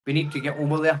we need to get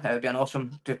over there. It would be an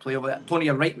awesome to play over there. Tony,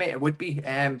 you're right, mate. It would be.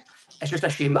 It's just a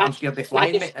shame that I'm scared of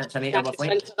flying, mate. It's an 8-hour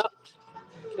flight.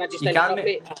 Can I just You interrupt, can,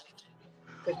 mate?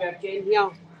 Because we have Jenn here.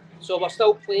 So we're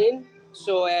still playing.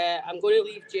 So I'm going to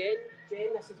leave Jenn.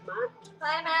 Jenn, this is Matt.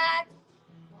 Hi, Matt.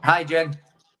 Hi, Jenn.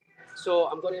 So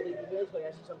I'm going to leave you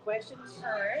guys with some questions.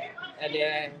 All right.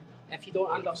 And if you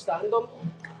don't understand them,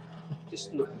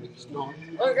 just nod.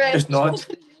 Okay. Just nod.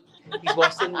 He's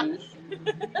listening.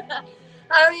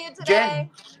 How are you today?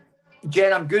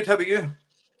 Jenn, I'm good. How are you?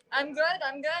 I'm good.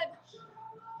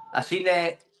 I seen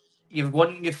you've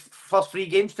won your first 3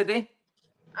 games today.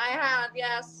 I have,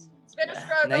 yes. It's been a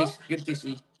struggle. Nice, good to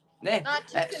see. Not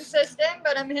too consistent,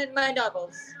 but I'm hitting my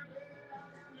doubles.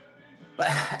 But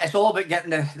it's all about getting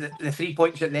the 3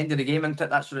 points at the end of the game, isn't it?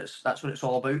 That's what it's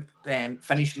all about.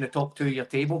 Finishing the top 2 of your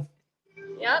table.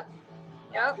 Yep.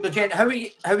 So Jenn, how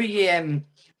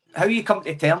are you come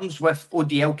to terms with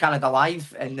ODL Canada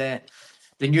Live and the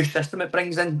new system it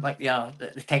brings in, like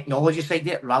the technology side of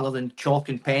it, rather than chalk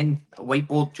and pen,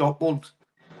 whiteboard, chalkboard?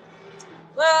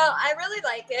 Well, I really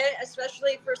like it,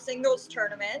 especially for singles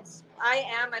tournaments. I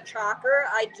am a chalker.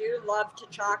 I do love to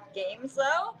chalk games,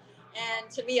 though. And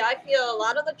to me, I feel a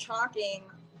lot of the chalking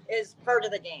is part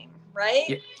of the game, right?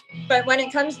 Yeah. But when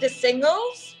it comes to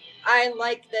singles, I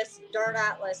like this Dart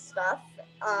Atlas stuff.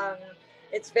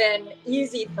 It's been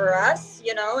easy for us.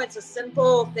 It's a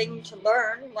simple thing to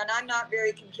learn. When I'm not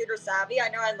very computer savvy, I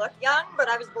know I look young, but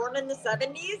I was born in the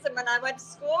 70s. And when I went to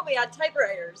school, we had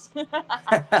typewriters.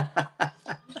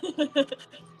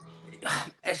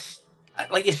 It's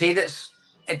like you said,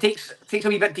 it takes a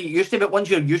wee bit to get used to, but once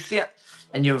you're used to it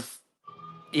and you've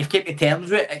kept to terms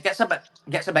with it, it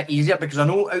gets a bit easier, because I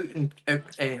know out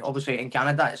obviously in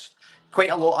Canada it's quite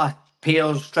a lot of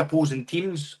pairs, triples, and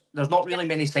teams. There's not really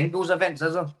many singles events,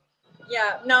 is there?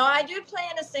 Yeah, no, I do play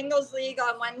in a singles league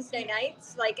on Wednesday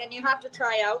nights, and you have to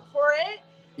try out for it.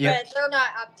 Yep. But they're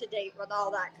not up to date with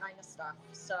all that kind of stuff.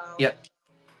 So yep.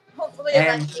 Hopefully,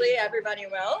 eventually, everybody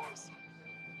will.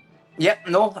 Yep.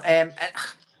 No.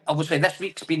 Obviously, this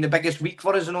week's been the biggest week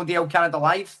for us in ODL Canada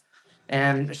Live.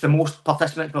 It's the most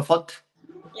participants we've had.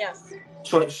 Yes.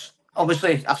 So it's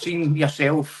obviously, I've seen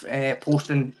yourself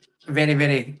posting very,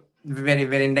 very, very,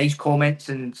 very nice comments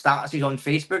and statuses on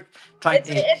Facebook.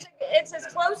 It's as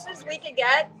close as we could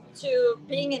get to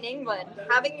being in England,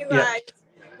 having you guys,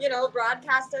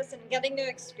 broadcast us and getting to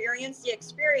experience the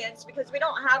experience, because we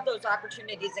don't have those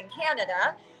opportunities in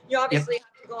Canada. You obviously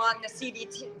have to go on the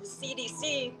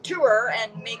CDC tour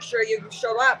and make sure you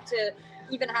show up to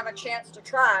even have a chance to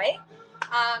try.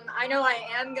 I know I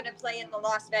am going to play in the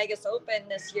Las Vegas Open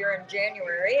this year in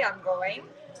January. I'm going.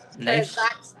 Nice.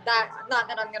 That's not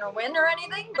that I'm going to win or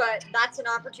anything, but that's an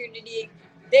opportunity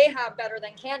they have better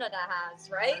than Canada has,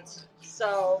 right?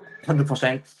 So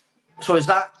 100%. So is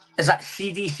that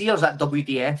CDC or is that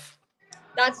WDF?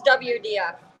 That's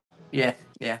WDF. Yeah.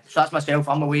 So that's myself.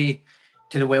 I'm away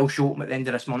to the Welsh Open at the end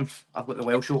of this month. I've got the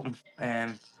Welsh Open.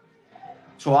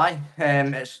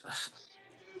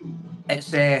 It's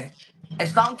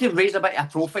starting to raise a bit of a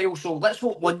profile. So let's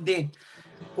hope one day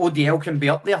ODL can be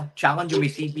up there challenging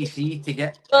with CBC to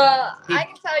get. I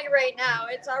can tell you right now,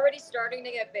 it's already starting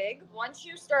to get big. Once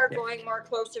you start going more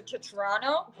closer to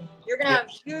Toronto, you're going to have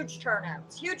huge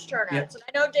turnouts. And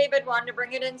I know David wanted to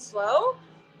bring it in slow,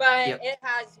 but it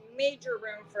has major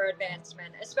room for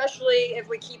advancement, especially if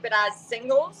we keep it as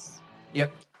singles.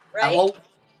 Yep. Right? It'll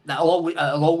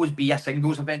always be a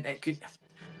singles event.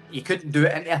 You couldn't do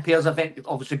it into a pairs event,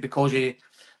 obviously, because of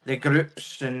the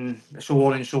groups and so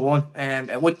on and so on.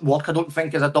 It wouldn't work, I don't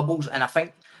think, as a doubles. And I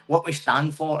think what we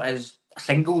stand for is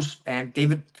singles.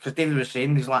 David was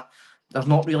saying, he's like, there's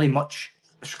not really much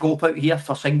scope out here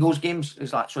for singles games.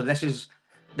 He's like, so this is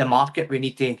the market we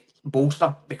need to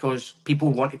bolster, because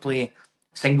people want to play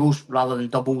singles rather than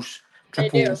doubles,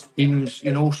 triples, teams,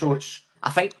 So I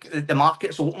think the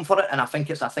market's open for it, and I think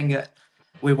it's a thing that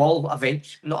we will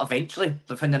not eventually,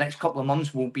 within the next couple of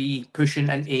months, we'll be pushing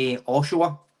into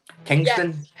Oshawa,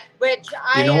 Kingston. Yes, which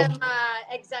I am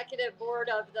executive board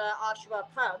of the Oshawa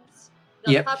pubs,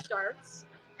 pub darts,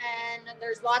 and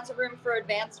there's lots of room for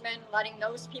advancement, letting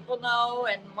those people know.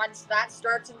 And once that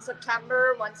starts in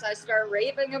September, once I start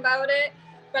raving about it.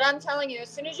 But I'm telling you, as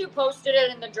soon as you posted it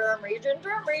in the Durham region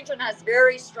has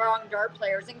very strong dart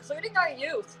players, including our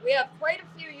youth. We have quite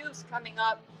a few youths coming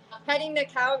up, heading to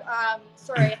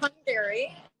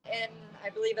Hungary in, I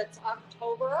believe it's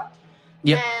October.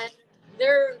 Yep. And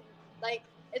they're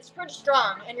it's pretty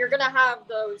strong. And you're going to have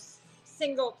those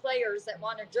single players that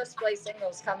want to just play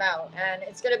singles come out. And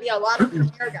it's going to be a lot of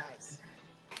premier guys.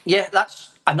 Yeah,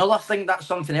 Another thing, that's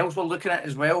something else we're looking at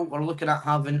as well. We're looking at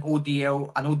having an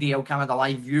ODL Canada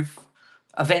Live Youth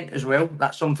event as well.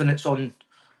 That's something that's on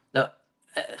that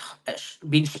it's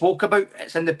been spoke about.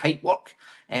 It's in the pipework.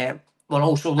 We're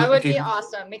also looking. That would be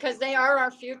awesome because they are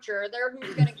our future. They're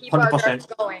who's going to keep our darts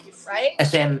going, right?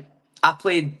 It's I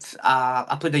played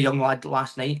a young lad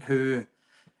last night who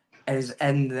is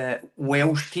in the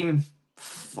Welsh team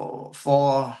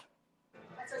for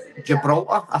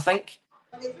Gibraltar, I think.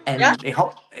 And he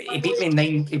beat me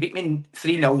 3-0,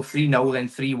 3-0, then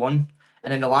 3-1.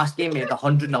 And in the last game, he had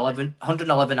 111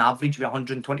 average with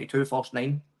 122 first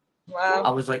 9. Wow.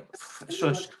 I was like,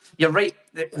 so you're right.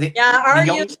 Our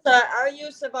youths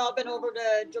have all been over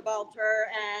to Gibraltar,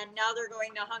 and now they're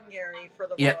going to Hungary for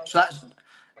the World. So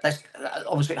that's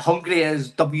obviously Hungary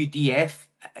is WDF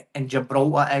and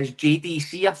Gibraltar is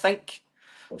JDC, I think.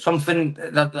 Something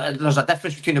there's a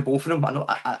difference between the both of them.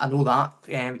 I know that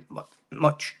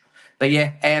much, but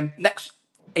yeah. Next,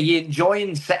 are you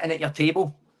enjoying sitting at your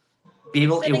table, be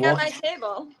able sitting to watch? at my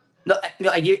table? No,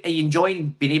 are you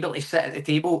enjoying being able to sit at the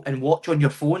table and watch on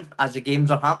your phone as the games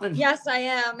are happening? Yes, I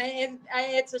am.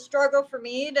 It's a struggle for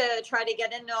me to try to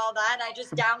get into all that. I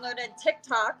just downloaded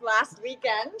TikTok last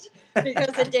weekend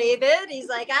because of David. He's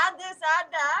like, add this, add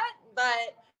that.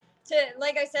 But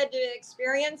like I said, to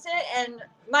experience it, and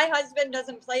my husband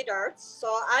doesn't play darts, so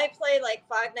I play like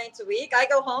 5 nights a week. I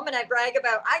go home and I brag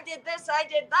about, I did this, I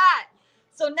did that.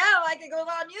 So now I can go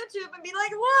on YouTube and be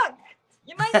like, look.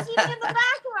 You might see me in the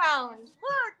background.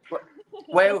 Look.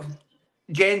 Well,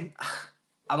 Jen,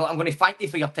 I'm going to thank you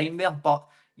for your time there, but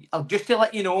just to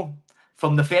let you know,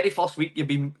 from the very first week, you've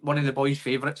been one of the boys'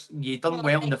 favourites. You done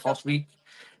well in the first week,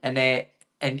 and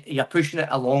you're pushing it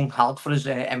along hard for us,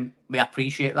 and we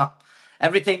appreciate that.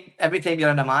 Every time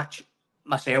you're in a match,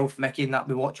 myself, Mickey, and that,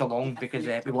 we watch along because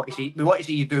we want to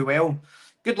see you do well.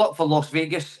 Good luck for Las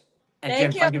Vegas,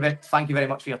 and Jen, thank you very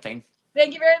much for your time.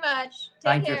 Thank you very much.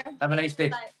 Take care. Have a nice day.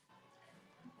 Bye.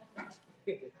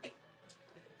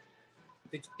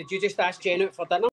 Did you just ask Jen out for dinner?